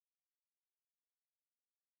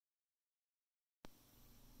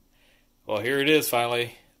Well, here it is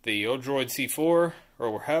finally, the ODROID C4,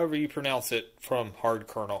 or however you pronounce it, from Hard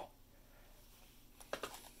Kernel.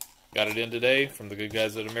 Got it in today from the good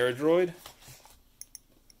guys at Ameridroid.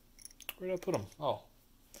 Where did I put them? Oh,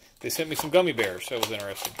 they sent me some gummy bears. That was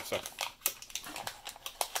interesting. So,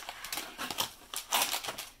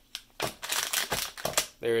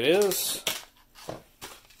 there it is.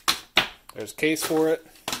 There's a case for it.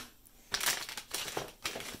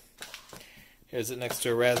 Here's it next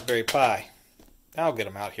to a Raspberry Pi. I'll get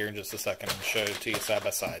them out here in just a second and show it to you side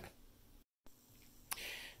by side.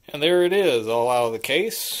 And there it is, all out of the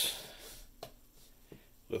case,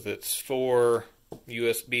 with its 4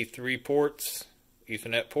 USB 3 ports,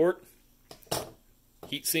 Ethernet port,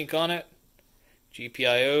 heatsink on it,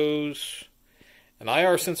 GPIOs, an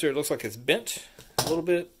IR sensor. It looks like it's bent a little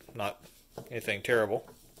bit, not anything terrible.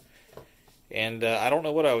 And I don't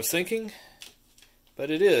know what I was thinking, but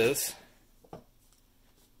it is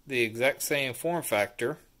the exact same form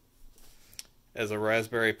factor as a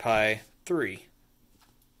Raspberry Pi 3.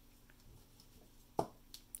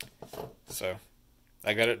 So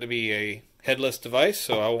I got it to be a headless device,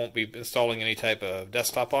 so I won't be installing any type of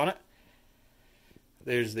desktop on it.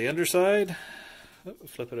 There's the underside. Oh,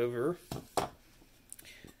 flip it over.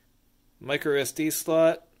 Micro SD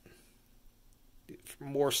slot for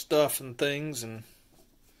more stuff and things, and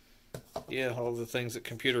yeah, all the things that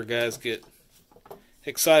computer guys get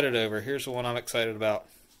excited over. Here's the one I'm excited about.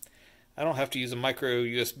 I don't have to use a micro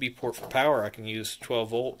USB port for power. I can use 12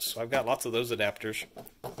 volts. I've got lots of those adapters,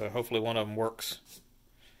 so hopefully one of them works.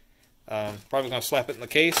 Probably going to slap it in the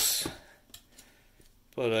case,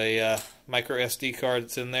 put a micro SD card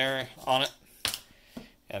that's in there on it,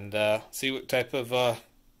 and see what type of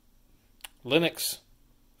Linux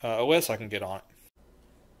OS I can get on it.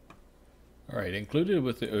 Alright, included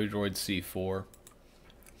with the ODROID C4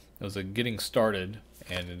 was a getting started,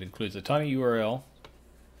 and it includes a tiny URL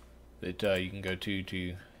that you can go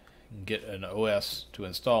to get an OS to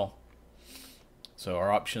install. So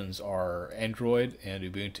our options are Android and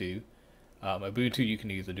Ubuntu. Ubuntu, you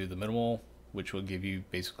can either do the minimal, which will give you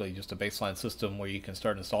basically just a baseline system where you can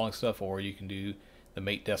start installing stuff, or you can do the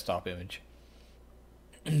Mate desktop image.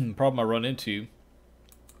 The problem I run into,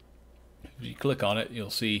 if you click on it, you'll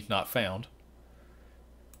see not found.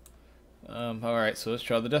 Alright, so let's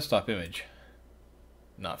try the desktop image.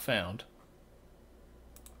 Not found.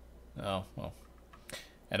 Oh, well.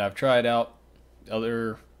 And I've tried out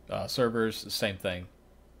other servers, the same thing.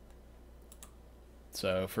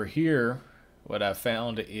 So for here, what I've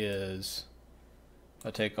found is, if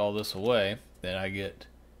I take all this away, then I get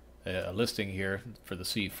a listing here for the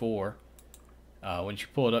C4. Once you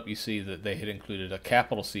pull it up, you see that they had included a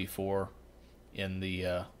capital C4 in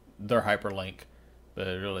the their hyperlink, but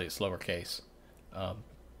really it's lowercase.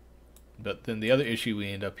 But then the other issue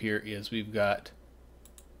we end up here is we've got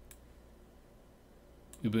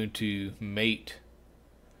Ubuntu Mate.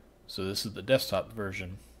 So this is the desktop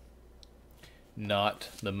version, not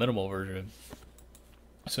the minimal version.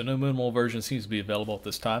 So no minimal version seems to be available at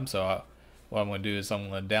this time. So what I'm going to do is I'm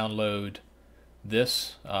going to download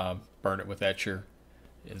this, burn it with Etcher,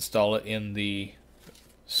 install it in the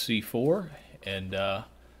C4, and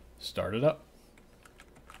start it up.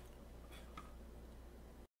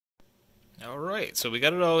 Alright, so we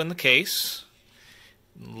got it all in the case.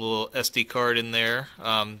 A little SD card in there.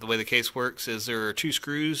 The way the case works is there are 2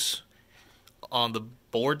 screws on the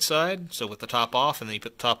board side, so with the top off, and then you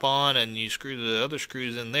put the top on and you screw the other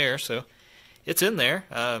screws in there, so it's in there.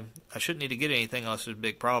 I shouldn't need to get anything unless there's a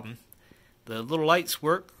big problem. The little lights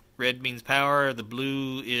work. Red means power, the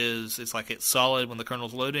blue is, it's like it's solid when the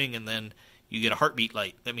kernel's loading, and then you get a heartbeat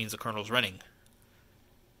light. That means the kernel's running.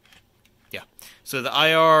 Yeah, so the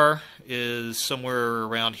IR is somewhere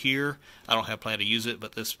around here. I don't have a plan to use it,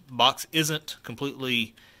 but this box isn't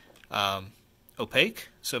completely opaque,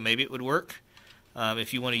 so maybe it would work.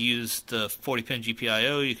 If you want to use the 40-pin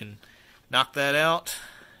GPIO, you can knock that out.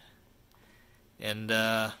 And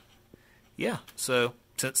yeah, so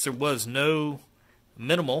since there was no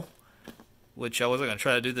minimal, which I wasn't going to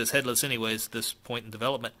try to do this headless anyways at this point in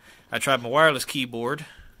development, I tried my wireless keyboard.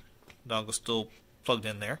 Dongle's still plugged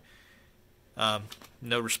in there.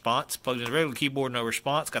 No response. Plugged in the regular keyboard, no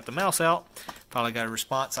response. Got the mouse out. Finally got a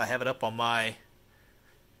response. I have it up on my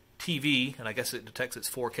TV, and I guess it detects it's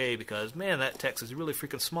 4K because, man, that text is really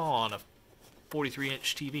freaking small on a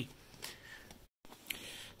 43-inch TV.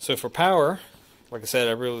 So for power, like I said,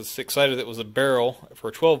 I really was excited that it was a barrel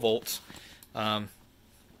for 12 volts.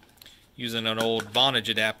 Using an old Vonage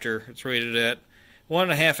adapter. It's rated at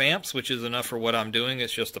 1.5 amps, which is enough for what I'm doing.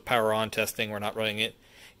 It's just the power on testing. We're not running it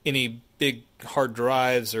any big hard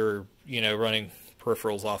drives or, you know, running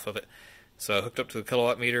peripherals off of it. So hooked up to the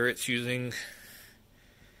kilowatt meter, it's using,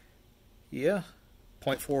 yeah,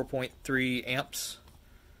 0.4, 0.3 amps.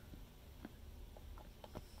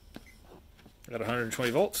 Got 120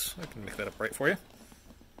 volts. I can make that up right for you.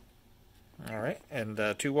 Alright, and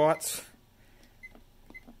 2 watts.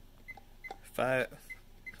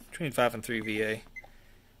 Between 5 and 3 VA.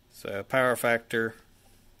 So power factor,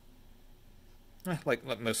 like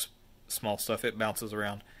most small stuff, it bounces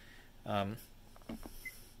around.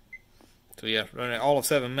 So yeah, running all of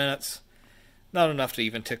 7 minutes. Not enough to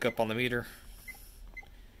even tick up on the meter.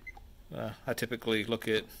 I typically look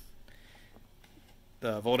at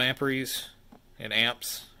the voltamperes and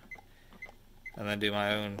amps, and then do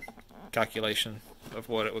my own calculation of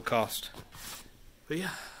what it would cost. But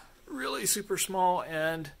yeah, really super small,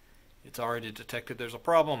 and it's already detected there's a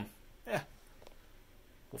problem. Yeah,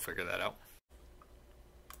 we'll figure that out.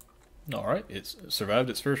 Alright, it's survived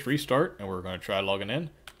its first restart, and we're going to try logging in.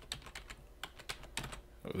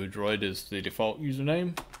 ODROID is the default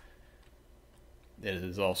username. It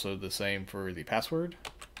is also the same for the password.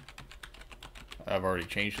 I've already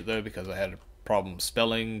changed it though because I had a problem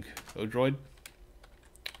spelling ODROID,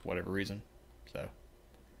 whatever reason. So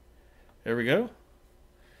there we go.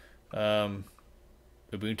 Ubuntu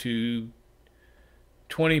 20.04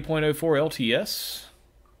 LTS.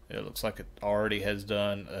 It looks like it already has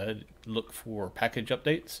done a look for package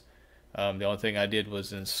updates. The only thing I did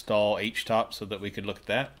was install HTOP so that we could look at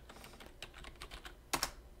that.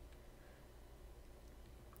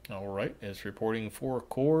 Alright, it's reporting 4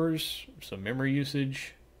 cores, some memory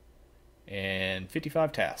usage, and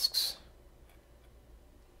 55 tasks.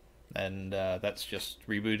 And that's just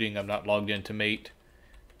rebooting. I'm not logged into Mate,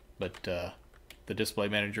 but the display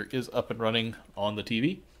manager is up and running on the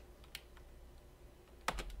TV.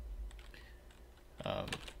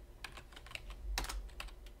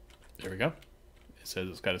 There we go. It says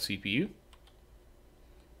it's got a CPU.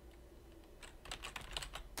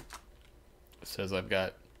 It says I've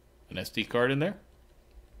got an SD card in there.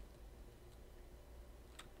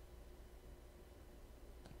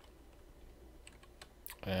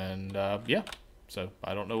 And yeah, so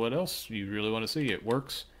I don't know what else you really want to see. It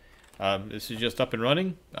works. This is just up and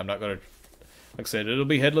running. I'm not going to, like I said, it'll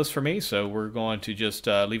be headless for me, so we're going to just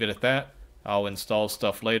leave it at that. I'll install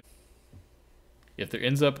stuff later. If there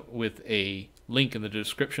ends up with a link in the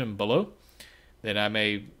description below, then I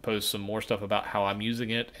may post some more stuff about how I'm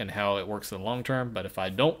using it and how it works in the long term. But if I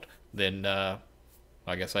don't, then I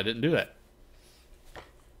guess I didn't do that.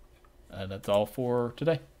 And that's all for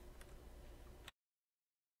today.